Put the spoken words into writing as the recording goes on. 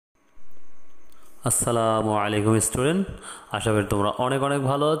আসসালামু আলাইকুম স্টুডেন্ট, আশা করি তোমরা অনেক অনেক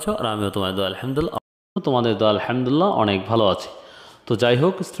ভালো আছো আর আমিও তোমাদের দোয়া আলহামদুলিল্লাহ অনেক ভালো আছি। তো যাই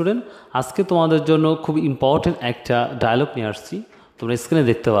হোক স্টুডেন্ট, আজকে তোমাদের জন্য খুব ইম্পর্টেন্ট একটা ডায়লগ নিয়ে আসছি। তোমরা স্ক্রিনে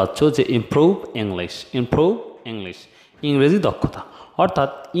দেখতে পাচ্ছ যে ইমপ্রুভ ইংলিশ, ইংরেজি দক্ষতা, অর্থাৎ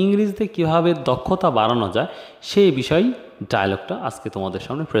ইংরেজিতে কীভাবে দক্ষতা বাড়ানো যায় সেই বিষয় ডায়লগটা আজকে তোমাদের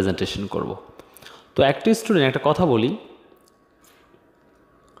সামনে প্রেজেন্টেশন করব। তো একটা স্টুডেন্ট একটা কথা বলি,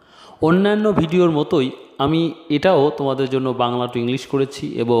 অন্যান্য ভিডিওর মতোই আমি এটাও তোমাদের জন্য বাংলা টু ইংলিশ করেছি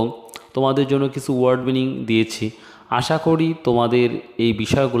এবং তোমাদের জন্য কিছু ওয়ার্ড মিনিং দিয়েছি। আশা করি তোমাদের এই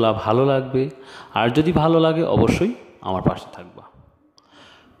বিষয়গুলো ভালো লাগবে, আর যদি ভালো লাগে অবশ্যই আমার পাশে থাকবা।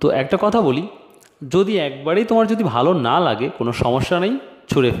 তো একটা কথা বলি, যদি একবারেই তোমার যদি ভালো না লাগে কোনো সমস্যা নেই,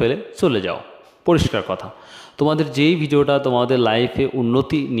 ছুঁড়ে ফেলে চলে যাও, পরিষ্কার কথা। তোমাদের যেই ভিডিওটা তোমাদের লাইফে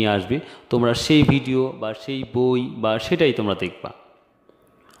উন্নতি নিয়ে আসবে, তোমরা সেই ভিডিও বা সেই বই বা সেটাই তোমরা দেখবা।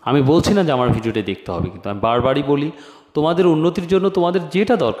 আমি বলছি না যে আমার ভিডিওটা দেখতে হবে, কিন্তু আমি বারবারই বলি তোমাদের উন্নতির জন্য তোমাদের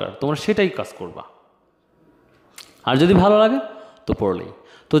যেটা দরকার তোমরা সেটাই কাজ করবা, আর যদি ভালো লাগে তো পড়লেই।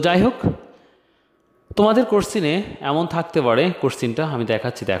 তো যাই হোক, তোমাদের কোশ্চিনে এমন থাকতে পারে, কোশ্চিনটা আমি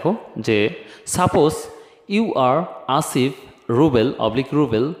দেখাচ্ছি, দেখো যে সাপোজ ইউ আর আসিফ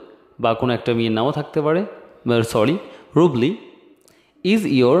রুবেল বা কোনো একটা মেয়ের নামও থাকতে পারে, রুবলি is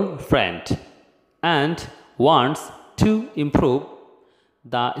your friend and wants to improve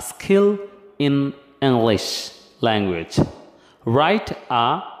the skill in English language. Write a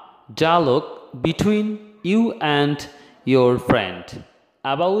dialogue between you and your friend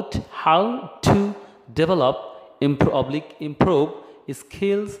about how to develop improve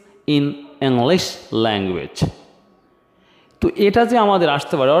skills in English language. তো এটা যে আমাদের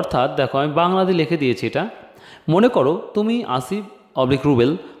আসতে পারে, অর্থাৎ দেখো আমি বাংলাতে লিখে দিয়েছি এটা। মনে করো তুমি আসিফ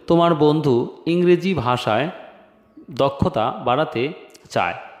রুবেল, তোমার বন্ধু ইংরেজি ভাষায় দক্ষতা বাড়াতে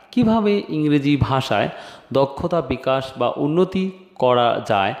চায়। কিভাবে ইংরেজি ভাষায় দক্ষতা বিকাশ বা উন্নতি করা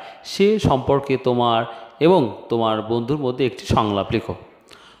যায় সে সম্পর্কে তোমার এবং তোমার বন্ধুর মধ্যে একটি সংলাপ লেখো।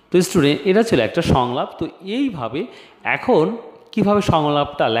 তো স্টুডেন্ট, এটা ছিল একটা সংলাপ। তো এইভাবে এখন কিভাবে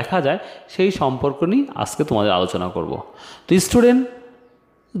সংলাপটা লেখা যায় সেই সম্পর্ক নিয়ে আজকে তোমাদের আলোচনা করব। তো স্টুডেন্ট,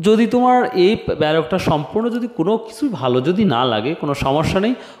 যদি তোমার এই ব্যারকটা সম্পূর্ণ যদি কোনো কিছু ভালো যদি না লাগে কোনো সমস্যা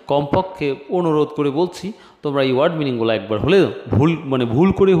নেই, কমপক্ষে অনুরোধ করে বলছি তোমরা এই ওয়ার্ড মিনিংগুলো একবার হলেও ভুল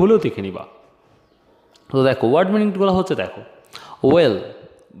করে হলেও দেখে নিবা। তো দেখো ওয়ার্ড মিনিংগুলো হচ্ছে, দেখো ওয়েল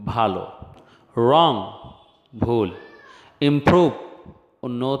ভালো, রং ভুল, ইমপ্রুভ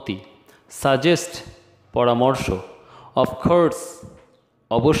উন্নতি, সাজেস্ট পরামর্শ, অফকোর্স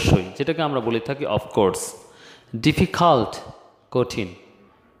অবশ্যই, যেটাকে আমরা বলে থাকি অফকোর্স, ডিফিকাল্ট কঠিন,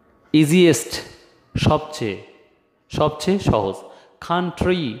 ইজিয়েস্ট সবচেয়ে সহজ,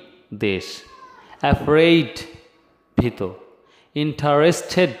 কান্ট্রি দেশ, অ্যাফ্রেইড ভীত,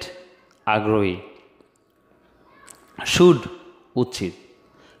 ইন্টারেস্টেড আগ্রহী, শুড উচিত,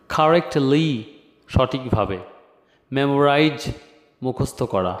 কারেক্টলি সঠিকভাবে, মেমোরাইজ মুখস্থ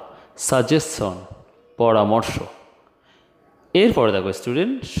করা, সাজেশন পরামর্শ। এরপরে দেখো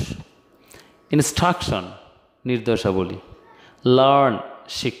স্টুডেন্ট, ইনস্ট্রাকশন নির্দেশাবলী, লার্ন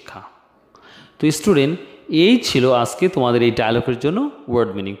শিক্ষা। তো স্টুডেন্ট, এই ছিল আজকে তোমাদের এই ডায়লগের জন্য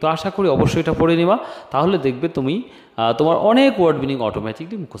ওয়ার্ড মিনিং। তো আশা করি অবশ্যই এটা পড়ে নিবা, তাহলে দেখবে তুমি তোমার অনেক ওয়ার্ড মিনিং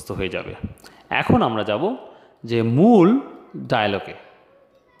অটোমেটিকলি মুখস্থ হয়ে যাবে। এখন আমরা যাব যে মূল ডায়লগে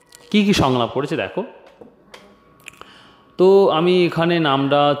কি কি সংলাপ পড়েছে দেখো। তো আমি এখানে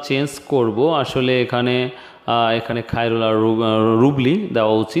নামটা চেঞ্জ করব, আসলে এখানে খায়রুল্লাহ রুবলি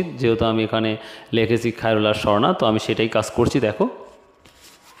দেওয়া উচিত, যেহেতু আমি এখানে লিখেছি খায়রুল্লাহ স্বর্ণা, তো আমি সেটাই কাজ করছি। দেখো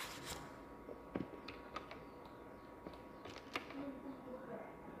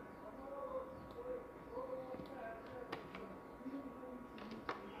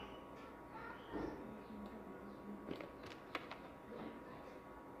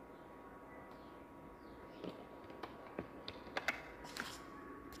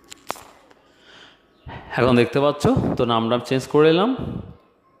এখন দেখতে পাচ্ছ, তো নামটা চেঞ্জ করে এলাম।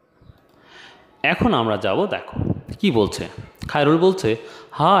 এখন আমরা যাব, দেখো কি বলছে। খায়রুল বলছে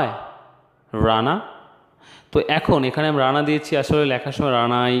হাই রানা। তো এখন এখানে আমি রানা দিয়েছি, আসলে লেখার সময়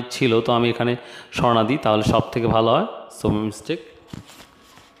রানাই ছিল, তো আমি এখানে স্বর্ণা দিই, তাহলে সব থেকে ভালো হয়। So mistake.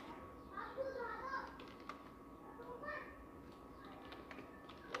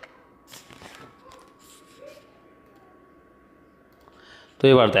 তো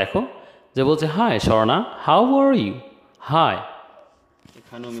এবার দেখো যে বলছে high Swarna, how are you. High,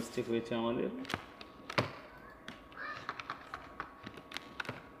 এখানেও মিস্টেক হয়েছে আমাদের।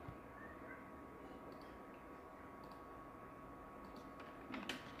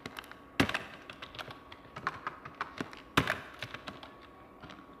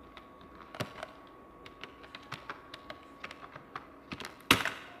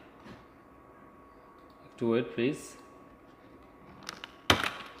 একটু ওয়েট প্লিজ।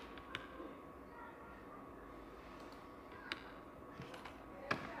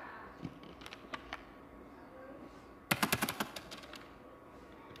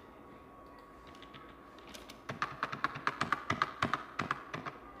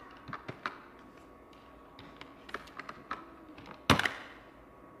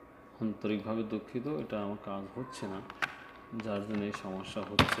 আন্তরিকভাবে দুঃখিত, এটা আমার কাজ হচ্ছে না, যার জন্য এই সমস্যা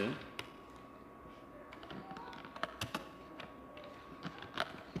হচ্ছে।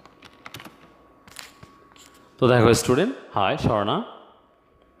 তো দেখো স্টুডেন্ট, হাই স্বর্ণা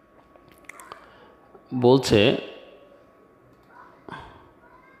বলছে,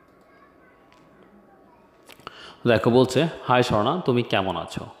 দেখো বলছে, হাই স্বর্ণা তুমি কেমন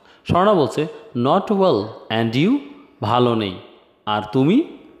আছো? স্বর্ণা বলছে নট ওয়েল অ্যান্ড ইউ, ভালো নেই, আর তুমি?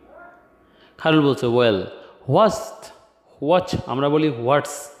 খায়রুল বলছে ওয়েল ওয়াচ, আমরা বলি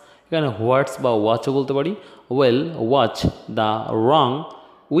হোয়াটস, এখানে হোয়াটস বা ওয়াচও বলতে পারি। Well watch the wrong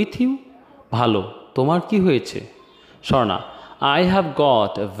with you, ভালো, তোমার কি হয়েছে? Swarna I have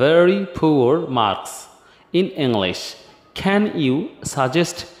got very poor marks in English, can you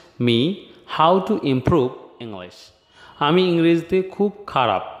suggest me how to improve English? আমি ইংরেজিতে খুব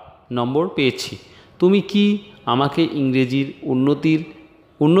খারাপ নম্বর পেয়েছি, তুমি কি আমাকে ইংরেজির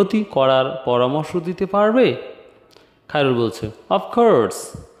উন্নতি করার পরামর্শ দিতে পারবে? খায়রুল বলছে of course,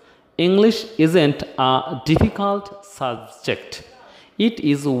 English isn't a difficult subject, it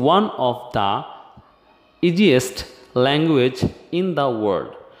is one of the easiest language in the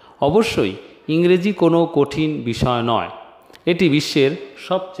world. অবশ্যই ইংরেজি কোনো কঠিন বিষয় নয়, এটি বিশ্বের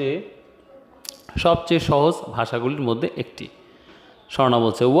সবচেয়ে সহজ ভাষাগুলির মধ্যে একটি। স্বর্ণা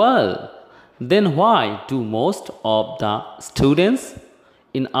বলছে well then why do most of the students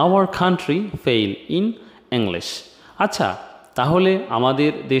in our country fail in English? আচ্ছা, তাহলে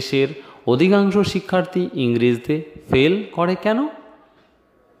আমাদের দেশের অধিকাংশ শিক্ষার্থী ইংরেজিতে ফেল করে কেন?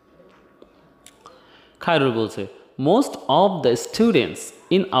 খায়রুল বলছে most of the students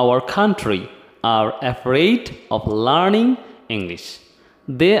in our country R afraid of learning English,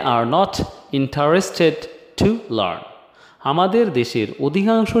 they are not interested to learn. আমাদের দেশের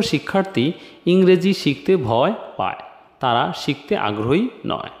অধিকাংশ শিক্ষার্থী ইংরেজি শিখতে ভয় পায়, তারা শিখতে আগ্রহী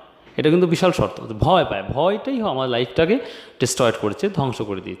নয়। এটা কিন্তু বিশাল শর্ত, ভয় পায়, ভয়টাই আমার লাইফটাকে ডিস্ট্রয়েড করেছে, ধ্বংস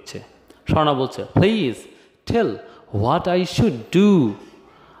করে দিচ্ছে। স্বর্ণা বলছে please tell what I should do,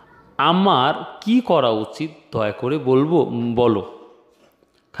 আমার কি করা উচিত দয়া করে বলো।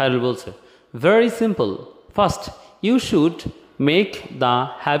 খায়রুল বলছে very simple, first you should make the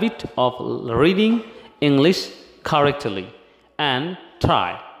habit of reading English correctly and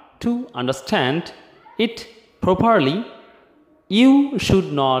try to understand it properly. You should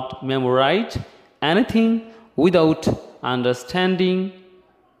not memorize anything without understanding.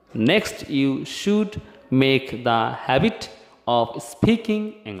 Next, you should make the habit of speaking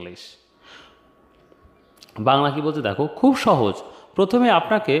English. Bangla কি বলতে দেখো, খুব সহজ। প্রথমে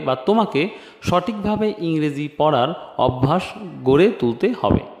আপনাকে বা তোমাকে সঠিকভাবে ইংরেজি পড়ার অভ্যাস গড়ে তুলতে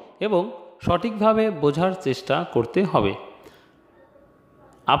হবে এবং সঠিকভাবে বোঝার চেষ্টা করতে হবে।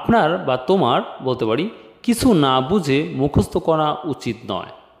 আপনার বা তোমার বলতে পারি কিছু না বুঝে মুখস্থ করা উচিত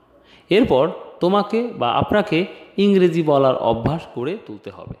নয়। এরপর তোমাকে বা আপনাকে ইংরেজি বলার অভ্যাস গড়ে তুলতে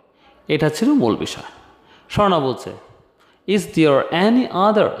হবে। এটা ছিল মূল বিষয়। স্বর্ণা বলছে is there any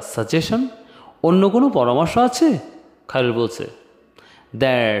other suggestion, অন্য কোনো পরামর্শ আছে? খায়রুল বলছে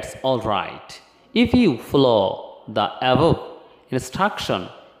that's all right, if you follow the above instruction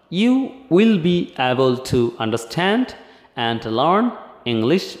you will be able to understand and learn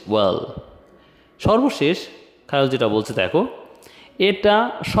English well. সর্বশেষ খায়রুল যেটা বলছে দেখো, এটা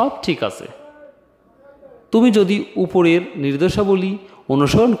সব ঠিক আছে, তুমি যদি উপরের নির্দেশাবলী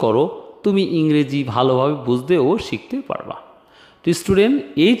অনুসরণ করো তুমি ইংরেজি ভালোভাবে বুঝতে ও শিখতে পারবা। তো স্টুডেন্ট,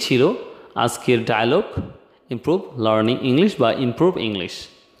 এই ছিল আজকের ডায়লগ ইমপ্রুভ লার্নিং ইংলিশ বা ইমপ্রুভ ইংলিশ।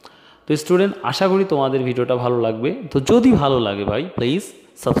 তো স্টুডেন্ট, আশা করি তোমাদের ভিডিওটা ভালো লাগবে। তো যদি ভালো লাগে ভাই please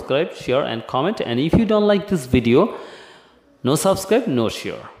subscribe, share and comment, and if you don't like this video, no subscribe, no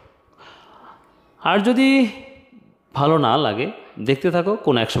share. আর যদি ভালো না লাগে দেখতে থাকো,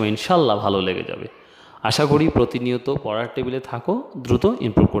 কোন এক সময় ইনশাল্লাহ ভালো লেগে যাবে। আশা করি প্রতিনিয়ত পড়ার টেবিলে থাকো, দ্রুত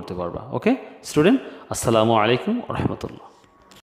ইমপ্রুভ করতে পারবা। ওকে স্টুডেন্ট, আসসালামু আলাইকুম ওয়া রাহমাতুল্লাহ।